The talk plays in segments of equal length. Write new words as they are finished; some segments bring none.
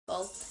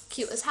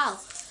cute as hell.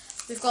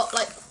 We've got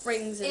like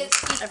rings and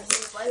It's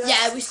everything. equal,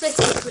 Yeah, we split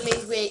it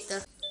equally. We ate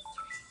them.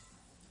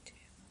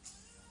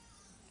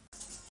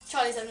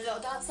 Charlie's having a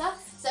little dance now.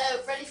 So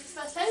ready for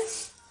first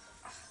pose?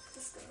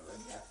 Just gonna run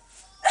it.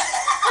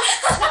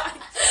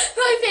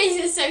 My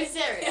face is so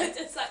serious. Yeah,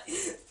 just like.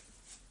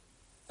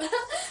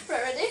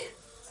 Right, ready?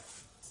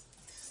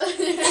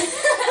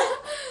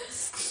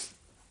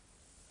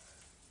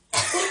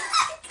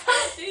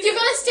 You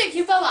gotta stick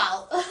your bow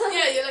out.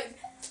 Yeah, you're like.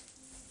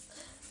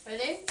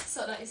 Ready?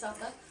 Sort out yourself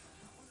then.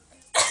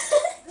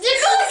 You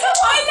gotta come.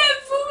 I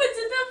leant forward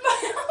and then my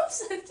arms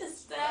are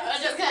just there. I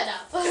don't care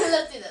now.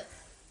 Let's do this.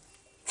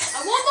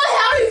 I want my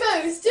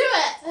Harry pose. Do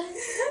it.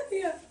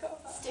 Yeah, I forgot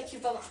about that. Stick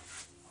your bum out.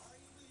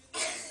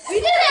 We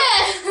did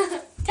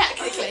it!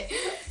 Technically.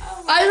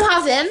 Oh, I'm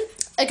having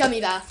a gummy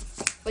bear,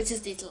 which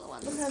is these little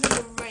ones. I'm having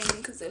a rain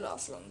because they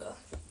last longer.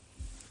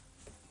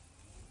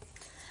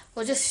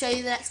 We'll just show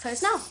you the next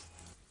pose now.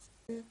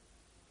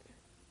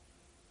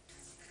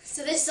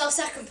 So this is our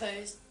second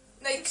pose.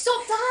 Like,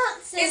 Stop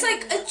dancing! it's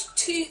like a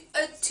two.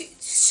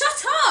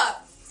 Shut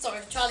up! Sorry,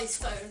 Charlie's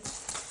phone.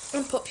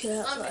 I'm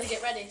popular. I'm gonna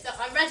get ready. Look,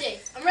 I'm ready.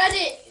 I'm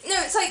ready! No,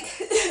 it's like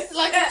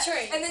Like a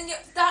tree. And then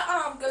that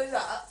arm goes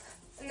up,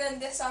 and then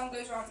this arm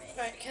goes around me.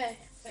 Right, okay.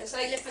 It's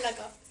I like lift my leg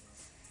up.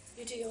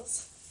 You do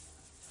yours.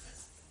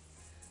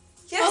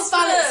 yes, Our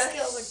balance first.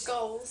 skills are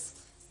goals.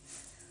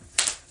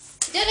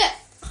 Did it!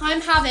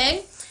 I'm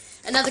having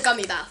another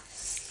gummy bear.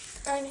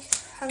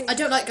 I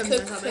don't like gummy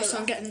bears that much, so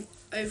I'm getting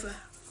over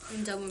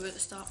and done with it at the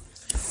start.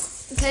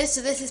 Okay,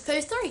 so this is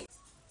pose 3.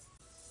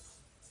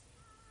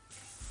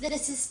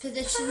 This is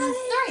position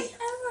 3.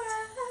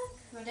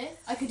 Ready?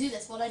 I could do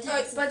this while I do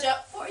Right, this. budge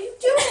up. What are you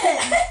doing?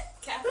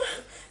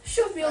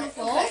 Should be on the Right,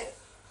 floor. okay.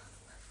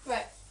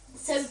 Right.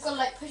 So we've got to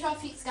like push our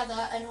feet together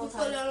and hold We've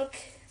got a hands. little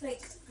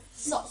like.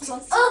 Socks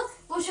on. Oh,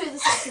 we'll show you the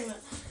socks in a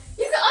minute.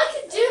 I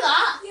can do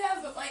that. Yeah,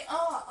 but my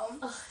arm.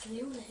 Oh, can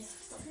you live?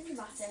 Stop being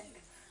dramatic.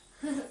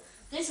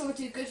 This one would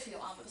do good for your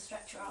arm, it'll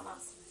stretch your arm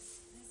out.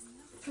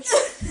 Let's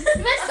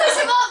push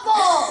him up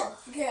more!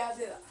 Okay, I'll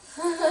do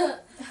that.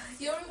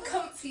 You're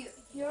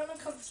on a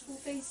comfortable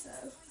face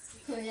though.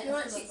 Oh, yeah, You're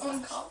actually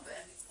on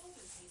carpet.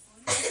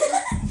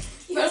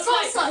 You're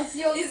fine. size.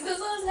 Yours. It's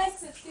because our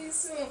legs are too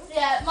small.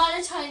 Yeah, mine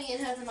are tiny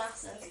and hers are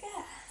massive.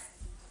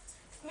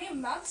 Yeah. Me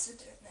and Mads are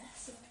doing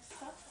this. It'll be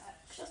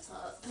perfect. Shut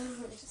up.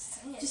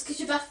 Just saying. Just because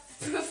you're back.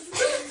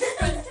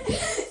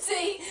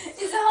 See,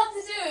 it's hard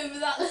to do it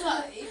without the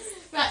size.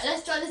 Right,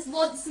 let's try this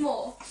once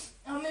more.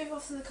 I'll move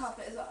off to the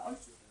carpet as well.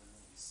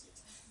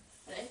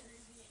 Ready?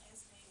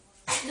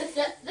 Lift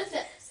it, lift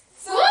it.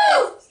 So,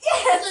 Woo!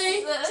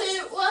 yes! 3,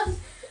 2, 1.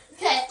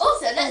 Okay,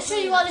 also, let's show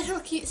you our little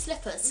cute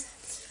slippers.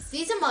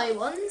 These are my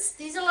ones.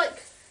 These are like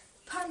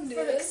for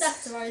Pandas.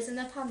 accessories and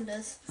they're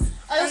pandas.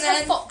 I And also have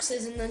then-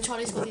 foxes and then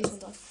Charlie's got these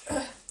ones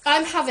on.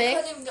 I'm having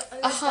Can't even get my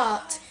a leg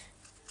heart.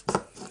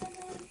 back.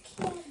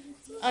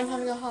 I'm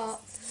having a heart.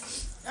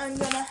 I'm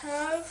gonna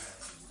have.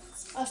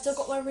 I've still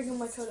got my ring and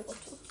my cola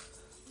bottle.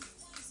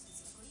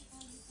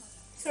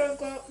 So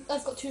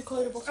I've got 2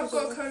 cola bottles. I've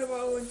got a cola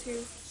bottle and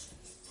 2.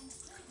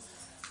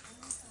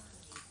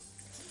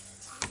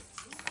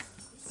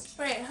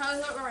 Wait, how's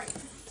that right?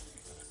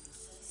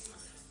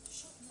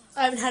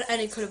 I haven't had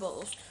any cola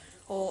bottles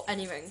or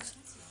any rings.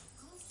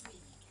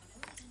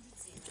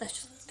 Let's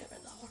just get rid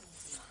of that one.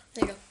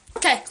 There you go.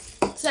 Okay,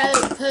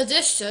 so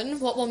position,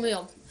 what one are we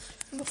on?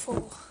 Number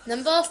 4.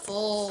 Number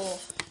 4.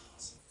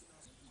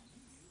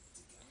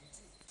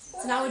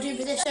 So now we'll do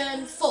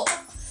position 4.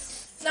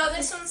 Now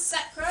this one's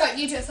separate. Right,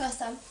 you do it first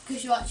then,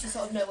 because you actually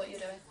sort of know what you're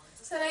doing.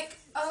 So like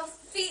our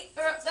feet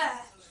are up there,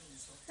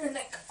 and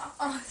like our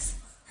arms.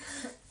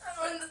 And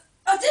when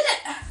I did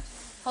it.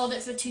 Hold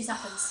it for 2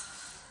 seconds.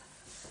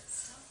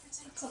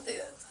 I can't do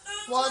it.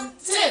 1,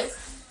 2.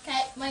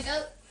 Okay, my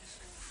go.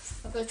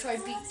 I'm going to try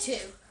beat 2.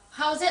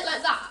 How's it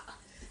like that?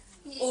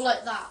 Or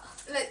like that?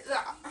 Like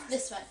that.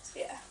 This way.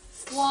 Yeah.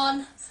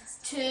 1,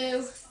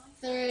 2,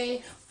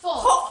 3, 4.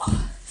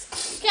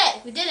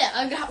 Okay, we did it.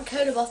 I'm going to have a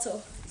cola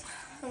bottle.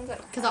 I'm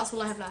gonna Because that's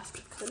all I have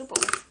left. cola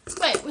bottle.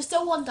 Wait, we're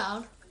still 1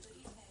 down.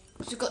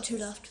 We've got 2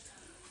 left.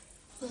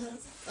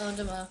 Oh,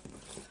 don't matter.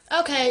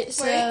 Okay,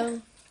 so...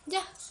 Wait.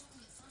 Yeah.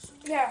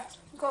 Yeah.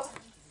 Got.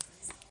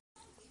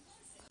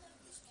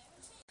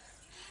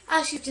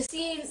 As you've just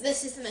seen,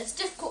 this is the most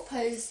difficult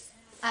pose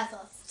ever.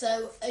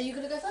 So, are you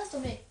going to go first or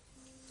me?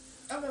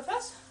 I'll go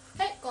first.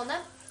 Okay, go on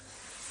then.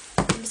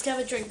 I'm just going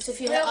to have a drink, so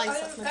if you hit I ice,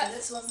 don't that's my get drink.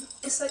 this one.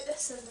 It's like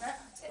this, isn't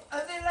it?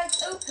 Are they like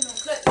open or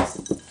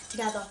closed?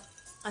 Together,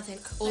 I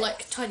think. Or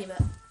like tiny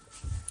bit.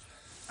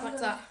 Like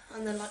that.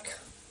 And then like...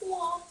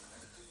 What?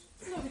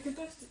 No, we can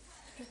both do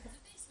it.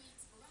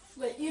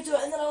 Wait, you do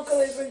it and then I'll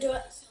go over and do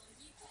it.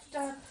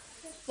 Done.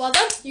 Well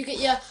done. You get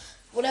your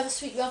whatever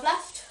sweet you have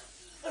left.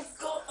 I've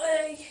got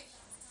a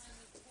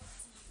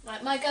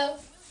Right, my go.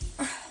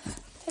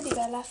 teddy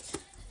bear left.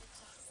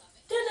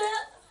 Did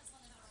it.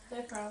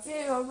 So proud.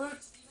 Yeah,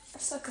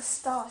 it's like a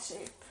star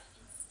shape.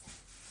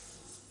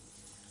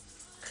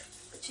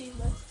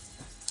 Achievement.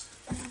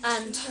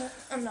 And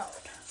I'm not.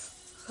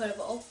 cola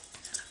bottle.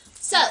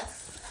 So,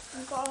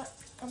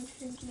 I'm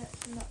changing it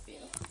from that view.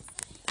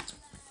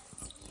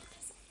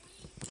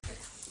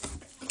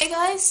 Hey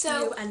guys,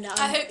 so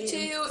I hope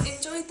you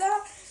enjoyed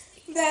that.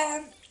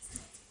 Then,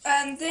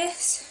 and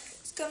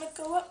this is gonna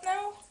go up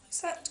now.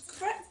 Is that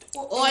correct?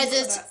 Or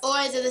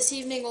either this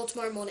evening or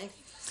tomorrow morning.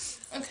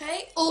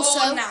 Okay.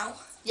 Also, or now.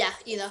 Yeah,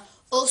 either.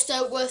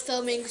 Also, we're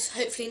filming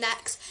hopefully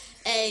next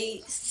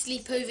a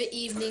sleepover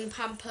evening,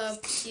 pamper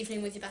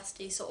evening with your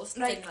bestie sort of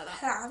thing like that.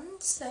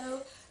 Planned.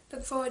 So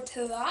look forward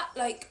to that.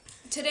 Like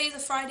today's a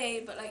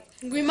Friday, but like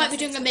we might be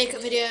doing a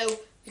makeup video.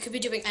 We could be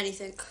doing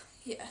anything.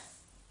 Yeah.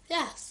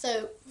 Yeah.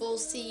 So we'll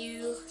see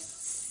you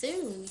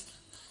soon.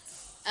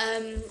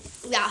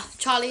 Yeah,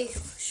 Charlie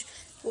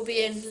will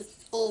be in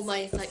all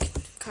my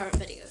current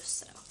videos.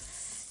 So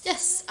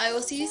yes, I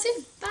will see you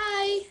soon.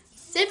 Bye.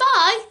 Say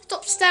bye.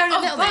 Stop staring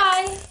at little Mick.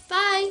 Bye.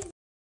 Bye.